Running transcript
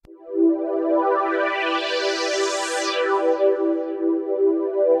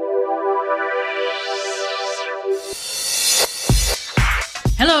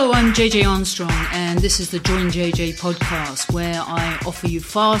I'm JJ Armstrong, and this is the Join JJ podcast, where I offer you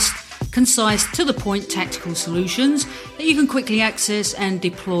fast, concise, to the point tactical solutions that you can quickly access and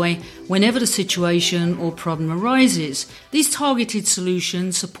deploy whenever the situation or problem arises. These targeted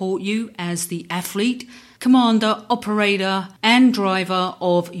solutions support you as the athlete, commander, operator, and driver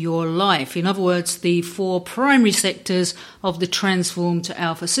of your life. In other words, the four primary sectors of the Transform to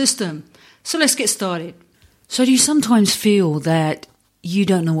Alpha system. So let's get started. So do you sometimes feel that you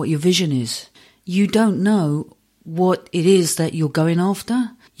don't know what your vision is? You don't know what it is that you're going after.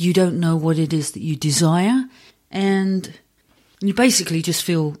 You don't know what it is that you desire. And you basically just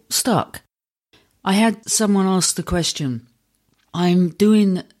feel stuck. I had someone ask the question, I'm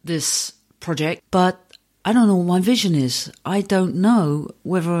doing this project, but I don't know what my vision is. I don't know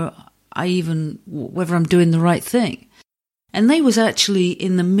whether I'm doing the right thing. And they was actually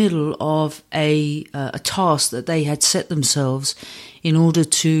in the middle of a task that they had set themselves in order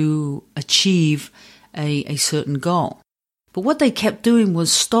to achieve a certain goal. But what they kept doing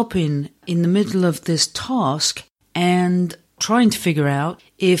was stopping in the middle of this task and trying to figure out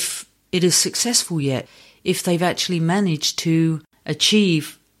if it is successful yet, if they've actually managed to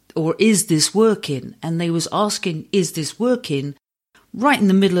achieve, or is this working? And they was asking, is this working? Right in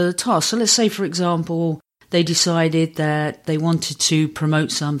the middle of the task. So let's say, for example, they decided that they wanted to promote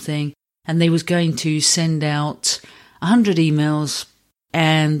something and they was going to send out 100 emails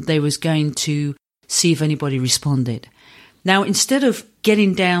and they was going to see if anybody responded. Now, instead of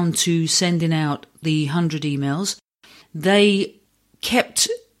getting down to sending out the 100 emails, they kept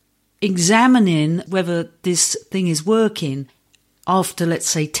examining whether this thing is working after, let's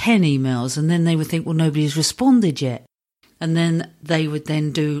say, 10 emails, and then they would think, well, nobody's responded yet. And then they would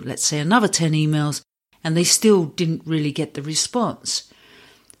then do, let's say, another 10 emails, and they still didn't really get the response.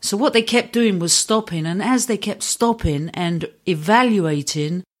 So what they kept doing was stopping, and as they kept stopping and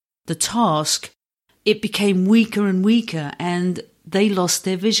evaluating the task, it became weaker and weaker, and they lost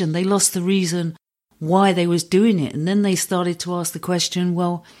their vision. They lost the reason why they was doing it. And then they started to ask the question,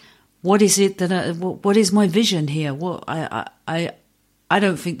 well, what is it that what is my vision here? What I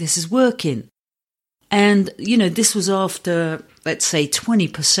don't think this is working. And, this was after, let's say,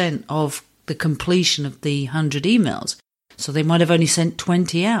 20% of the completion of the 100 emails. So they might have only sent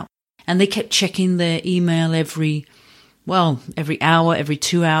 20 out. And they kept checking their email every hour, every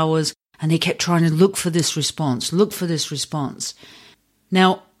 2 hours. And they kept trying to look for this response.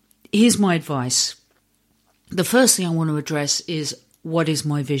 Now, here's my advice. The first thing I want to address is, what is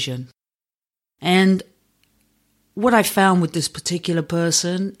my vision? And what I found with this particular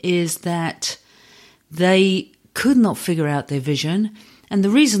person is that they could not figure out their vision. And the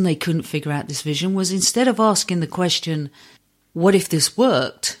reason they couldn't figure out this vision was, instead of asking the question, what if this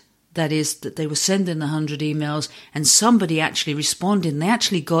worked? That is, that they were sending 100 emails and somebody actually responded and they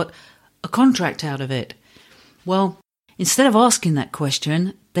actually got a contract out of it. Well, instead of asking that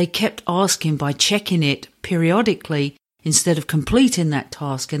question, they kept asking by checking it periodically instead of completing that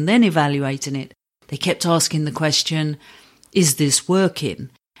task and then evaluating it. They kept asking the question, is this working?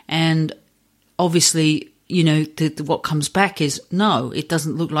 And obviously, what comes back is, no, it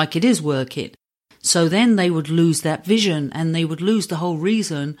doesn't look like it is working. So then they would lose that vision and they would lose the whole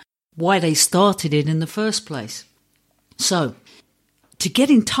reason why they started it in the first place. So, to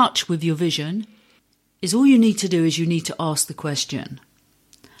get in touch with your vision is all you need to do is you need to ask the question,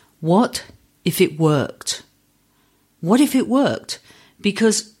 what if it worked? What if it worked?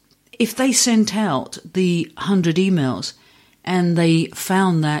 Because if they sent out the 100 emails and they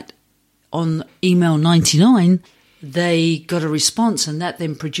found that on email 99, they got a response and that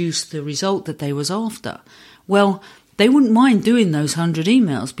then produced the result that they was after, well, they wouldn't mind doing those 100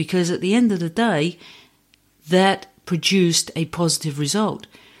 emails, because at the end of the day, that produced a positive result.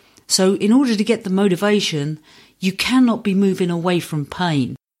 So in order to get the motivation, you cannot be moving away from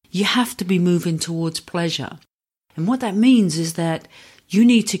pain. You have to be moving towards pleasure. And what that means is that you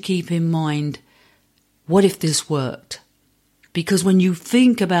need to keep in mind, what if this worked? Because when you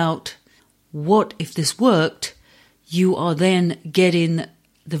think about what if this worked, you are then getting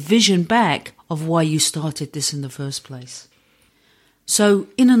the vision back of why you started this in the first place. So,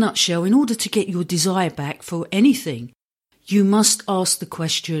 in a nutshell, in order to get your desire back for anything, you must ask the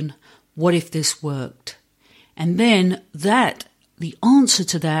question, what if this worked? And then the answer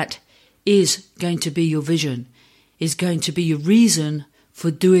to that is going to be your vision, is going to be your reason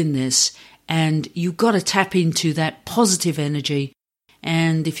for doing this. And you've got to tap into that positive energy.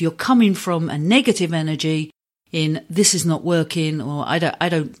 And if you're coming from a negative energy in, this is not working, or I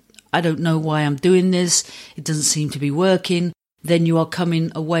don't know why I'm doing this, it doesn't seem to be working, then you're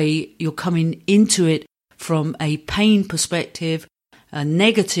coming into it from a pain perspective, a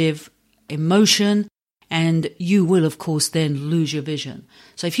negative emotion, and you will, of course, then lose your vision.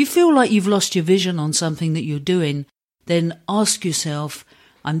 So if you feel like you've lost your vision on something that you're doing, then ask yourself,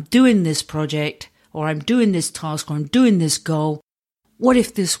 I'm doing this project, or I'm doing this task, or I'm doing this goal. What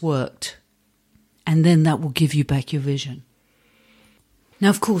if this worked? And then that will give you back your vision. Now,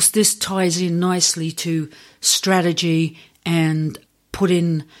 of course, this ties in nicely to strategy and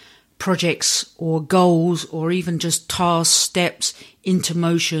putting projects or goals or even just task steps into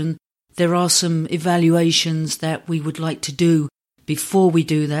motion. There are some evaluations that we would like to do before we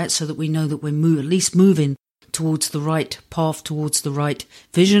do that, so that we know that we're at least moving towards the right path, towards the right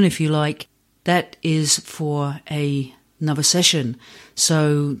vision, if you like. That is for another session.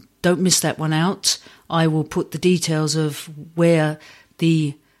 So don't miss that one out. I will put the details of where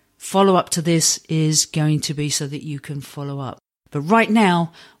the follow-up to this is going to be so that you can follow up. But right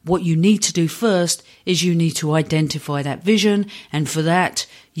now, what you need to do first is you need to identify that vision. And for that,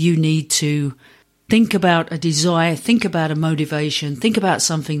 you need to think about a desire, think about a motivation, think about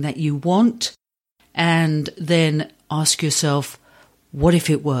something that you want, and then ask yourself, what if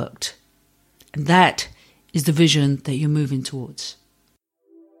it worked? And that is the vision that you're moving towards.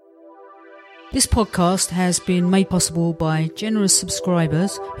 This podcast has been made possible by generous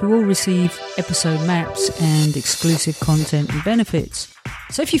subscribers who will receive episode maps and exclusive content and benefits.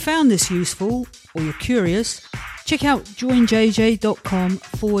 So if you found this useful or you're curious, check out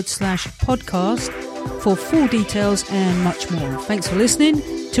joinjj.com/podcast for full details and much more. Thanks for listening.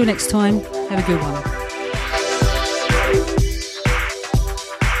 Till next time, have a good one.